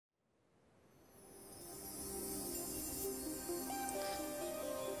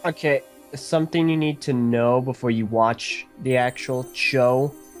Okay, something you need to know before you watch the actual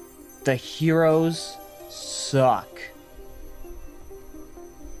show. The heroes suck.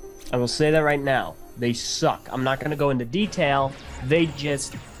 I will say that right now. They suck. I'm not gonna go into detail. They're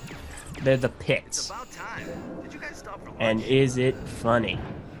the pits. And is it funny?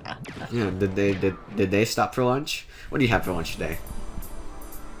 Yeah, did they stop for lunch? What do you have for lunch today?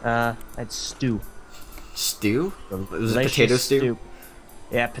 That's stew. Stew? Was it Delicious potato stew?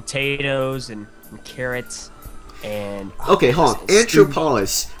 Yeah, potatoes and carrots and Okay, hold on. stew.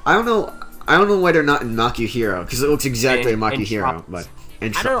 Anthropolis. I don't know why they're not in Maku Hero because it looks exactly like Maku Hero, but I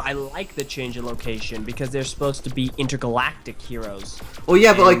don't know. I like the change of location because they're supposed to be intergalactic heroes. well,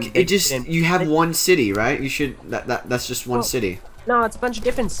 yeah, but like they it just didn't- you have one city, right? You should that's just one Well, city. No, it's a bunch of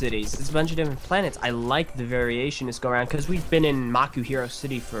different cities. It's a bunch of different planets. I like the variation this go around because we've been in Maku Hero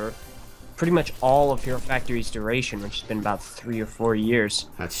City for pretty much all of Hero Factory's duration, which has been about 3 or 4 years.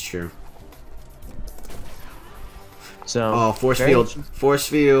 That's true. So Oh, force very field, interesting. force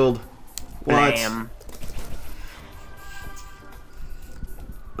field. What? Bam.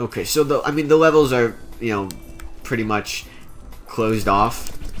 Okay, so the levels are pretty much closed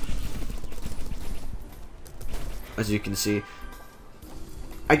off, as you can see.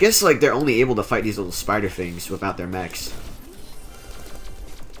 I guess like they're only able to fight these little spider things without their mechs.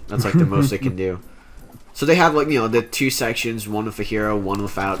 That's like the most they can do. So they have like the two sections, one with a hero, one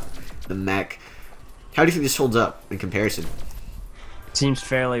without the mech. How do you think this holds up in comparison? Seems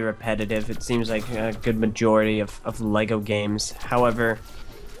fairly repetitive. It seems like a good majority of Lego games. However,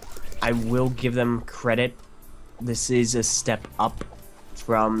 I will give them credit. This is a step up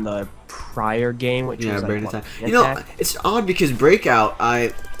from the prior game, which was like, Brain what, Attack. Brain Attack? It's odd because Breakout,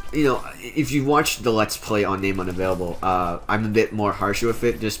 if you watched the Let's Play on Name Unavailable, I'm a bit more harsh with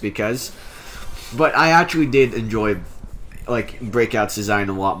it just because. But I actually did enjoy like Breakout's design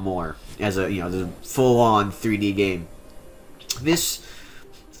a lot more as the full-on 3D game. This,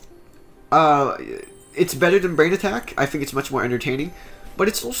 it's better than Brain Attack. I think it's much more entertaining, but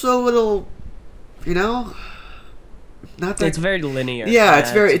it's also a little, not that. It's very linear. Yeah,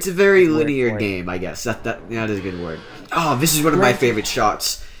 it's a very good word linear for it. game, I guess. That is a good word. Oh, this is one of my favorite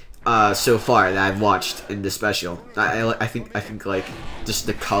shots so far that I've watched in the special. I think like just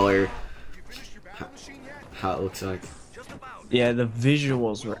the color, how it looks like. Yeah, the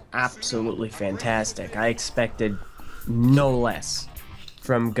visuals were absolutely fantastic. I expected no less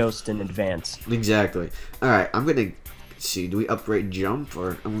from Ghost in Advance. Exactly. All right, I'm gonna see. Do we upgrade jump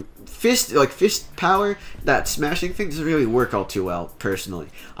or fist? Like fist power, that smashing thing doesn't really work all too well. Personally,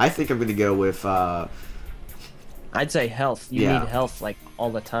 I think I'm gonna go with. I'd say health. You Yeah. need health like all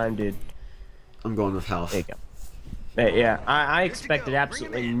the time, dude. I'm going with health. There you go. Yeah, I expected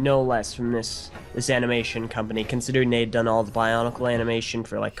absolutely no less from this animation company, considering they had done all the Bionicle animation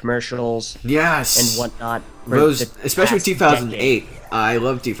for like commercials Yes. and whatnot. for Those, the especially past 2008. decade. I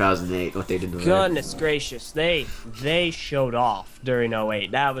love 2008. What they did with that. Goodness gracious, they showed off during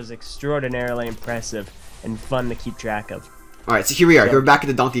 '08. That was extraordinarily impressive and fun to keep track of. All right, so here we are. So- We're back at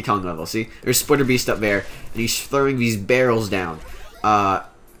the Donkey Kong level. See, there's Splitter Beast up there, and he's throwing these barrels down.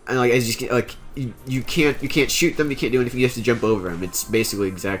 And like as you like, you can't shoot them. You can't do anything. You have to jump over them. It's basically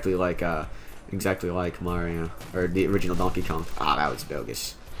exactly like Mario or the original Donkey Kong. Ah, that was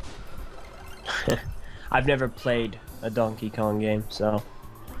bogus. I've never played a Donkey Kong game, so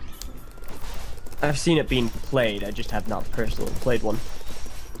I've seen it being played. I just have not personally played one.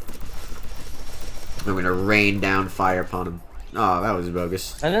 I'm gonna rain down fire upon him. Oh, that was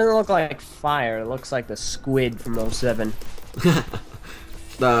bogus. That doesn't look like fire. It looks like the squid from '07.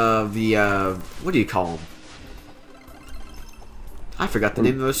 What do you call them? I forgot the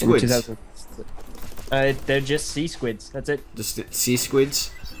name of those In squids. 2000 they're just sea squids. That's it. Just sea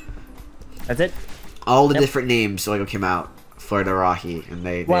squids. That's it. All the Yep. different names Lego came out for the Rahi,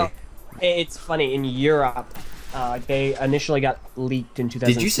 and Well, it's funny. In Europe, they initially got leaked in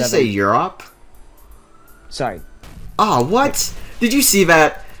 2007. did you just say Europe? Sorry. Oh, what? Did you see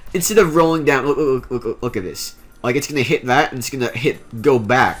that? Instead of rolling down, look at this. Like it's gonna hit that, and it's gonna go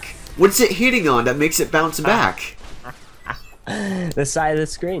back. What's it hitting on that makes it bounce back? The side of the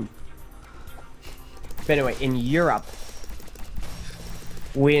screen. But anyway, in Europe,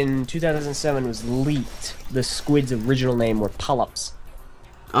 when 2007 was leaked, the squid's original name were polyps.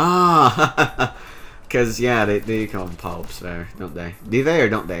 Ah, because yeah, they call them polyps there, don't they? Do they or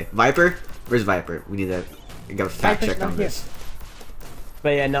don't they? Viper? Where's Viper? We got a fact Viper's check not on here. this. But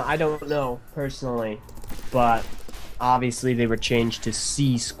yeah, no, I don't know personally, but obviously they were changed to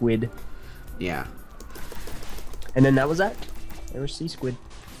sea squid, Yeah. and then that was that. They were sea squid.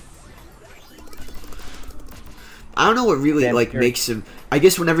 I don't know what really Damn, like sure. makes him. I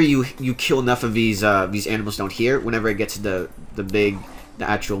guess whenever you kill enough of these animals down here, whenever it gets to the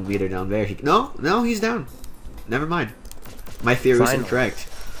actual meter down there, no, he's down. Never mind. My theory was Finally. incorrect.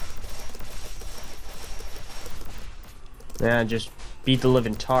 Yeah, just beat the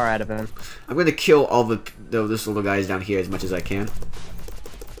living tar out of him. I'm gonna kill all those little guys down here as much as I can.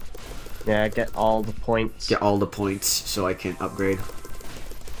 Yeah, get all the points. Get all the points so I can upgrade.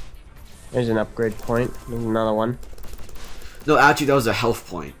 There's an upgrade point. There's another one. No, actually, that was a health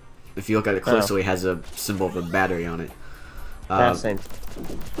point. If you look at it closely, Oh. it has a symbol of a battery on it. Yeah, same.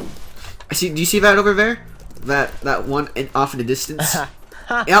 I see. Do you see that over there? That one off in the distance?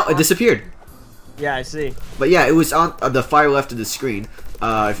 Yeah, it disappeared. Yeah, I see. But yeah, it was on the far left of the screen.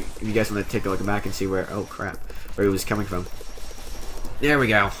 If you guys want to take a look back and see where, oh crap, where it was coming from. There we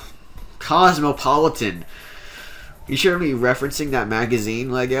go. Cosmopolitan. You sure me referencing that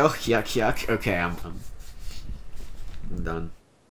magazine, Lego? Yuck, yuck. Okay, I'm done.